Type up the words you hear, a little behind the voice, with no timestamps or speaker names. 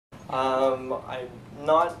I'm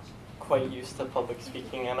not quite used to public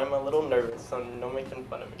speaking, and I'm a little nervous, so no making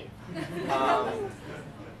fun of me.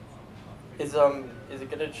 Is it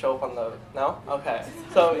gonna show up on the no? Okay.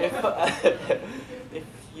 So if if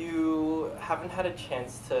you haven't had a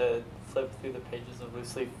chance to flip through the pages of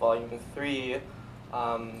Looseleaf Volume 3,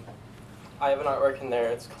 I have an artwork in there.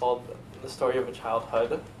 It's called "The Story of a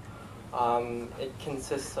Childhood." It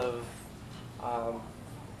consists of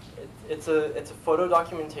it's a photo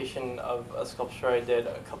documentation of a sculpture I did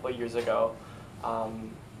a couple of years ago,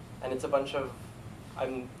 and it's a bunch of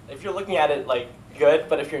if you're looking at it like good,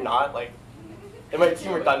 but if you're not, like it might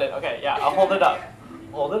seem redundant. Okay, yeah, I'll hold it up.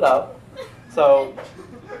 Hold it up. So,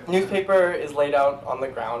 newspaper is laid out on the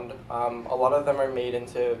ground. A lot of them are made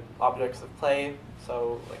into objects of play,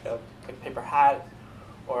 so like a paper hat,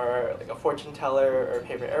 or like a fortune teller, or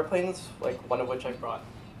paper airplanes, like one of which I brought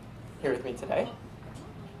here with me today.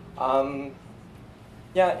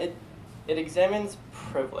 Yeah, it examines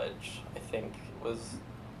privilege, I think, was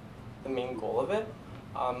the main goal of it.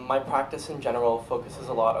 My practice in general focuses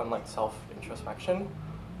a lot on like self-introspection,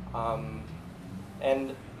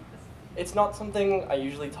 and it's not something I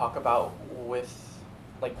usually talk about with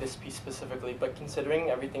like this piece specifically, but considering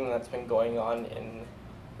everything that's been going on in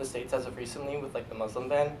the States as of recently with like the Muslim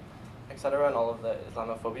ban, etc., and all of the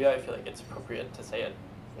Islamophobia, I feel like it's appropriate to say it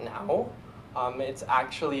now. It's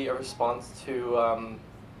actually a response to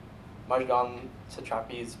Marjane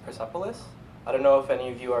Satrapi's Persepolis. I don't know if any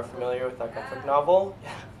of you are familiar with that graphic novel.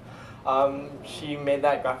 She made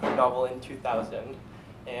that graphic novel in 2000,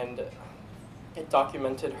 and it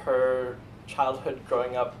documented her childhood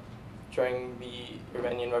growing up during the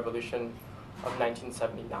Iranian Revolution of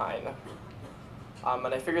 1979.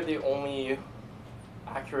 And I figured the only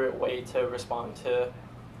accurate way to respond to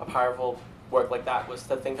a powerful work like that was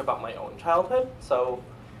to think about my own childhood. So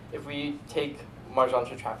if we take Marjane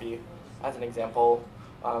Satrapi as an example,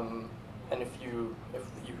 and if you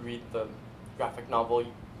read the graphic novel,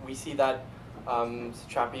 we see that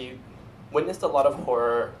Satrapi witnessed a lot of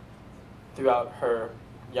horror throughout her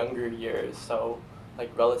younger years. So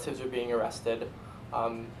like relatives were being arrested,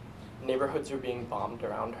 neighborhoods were being bombed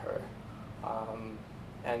around her,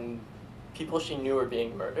 and people she knew were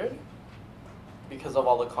being murdered because of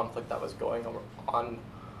all the conflict that was going on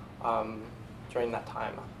during that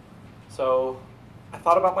time. So I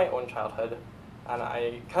thought about my own childhood, and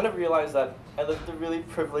I kind of realized that I lived a really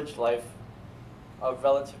privileged life of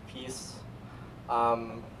relative peace,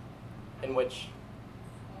 in which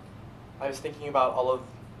I was thinking about all of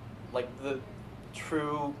like the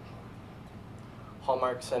true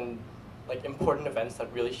hallmarks and like important events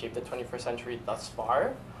that really shaped the 21st century thus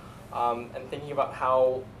far, and thinking about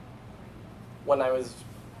how when I was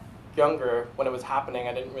younger, when it was happening,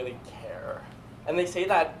 I didn't really care. And they say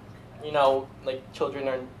that, you know, like children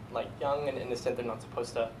are like young and innocent, they're not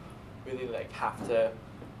supposed to really like have to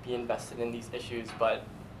be invested in these issues, but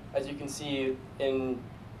as you can see in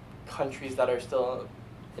countries that are still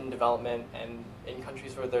in development and in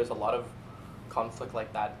countries where there's a lot of conflict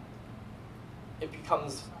like that, it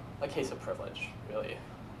becomes a case of privilege, really.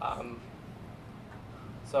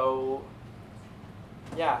 So,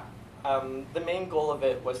 yeah, the main goal of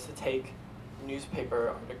it was to take newspaper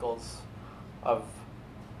articles of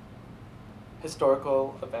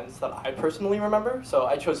historical events that I personally remember. So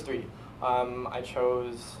I chose three. I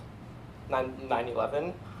chose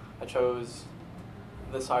 9/11. I chose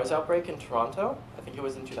the SARS outbreak in Toronto. I think it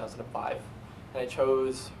was in 2005. And I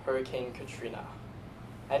chose Hurricane Katrina.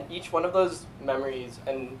 And each one of those memories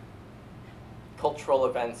and cultural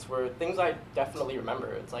events were things I definitely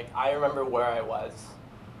remember. It's like I remember where I was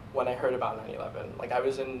when I heard about 9/11. Like I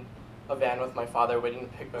was in a van with my father waiting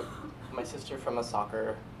to pick up my sister from a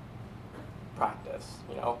soccer practice,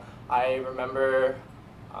 you know. I remember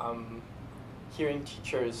hearing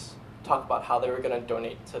teachers talk about how they were going to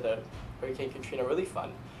donate to the Hurricane Katrina Relief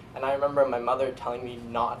Fund. And I remember my mother telling me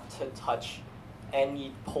not to touch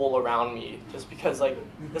any pole around me just because like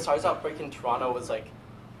the SARS outbreak in Toronto was like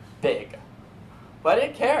big. But I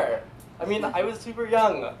didn't care. I mean, I was super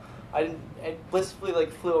young. It blissfully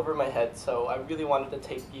like flew over my head, so I really wanted to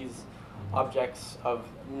take these objects of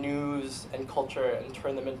news and culture and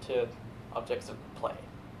turn them into objects of play.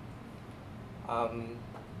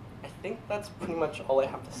 I think that's pretty much all I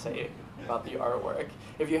have to say about the artwork.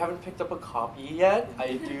 If you haven't picked up a copy yet,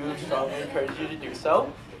 I do strongly encourage you to do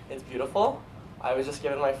so. It's beautiful. I was just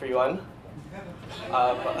given my free one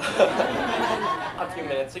a few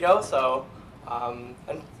minutes ago, so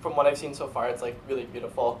and from what I've seen so far, it's like really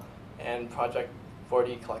beautiful. And Project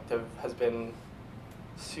 40 Collective has been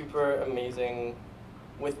super amazing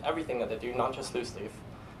with everything that they do, not just Looseleaf.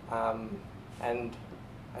 And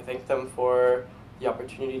I thank them for the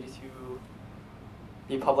opportunity to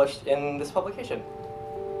be published in this publication.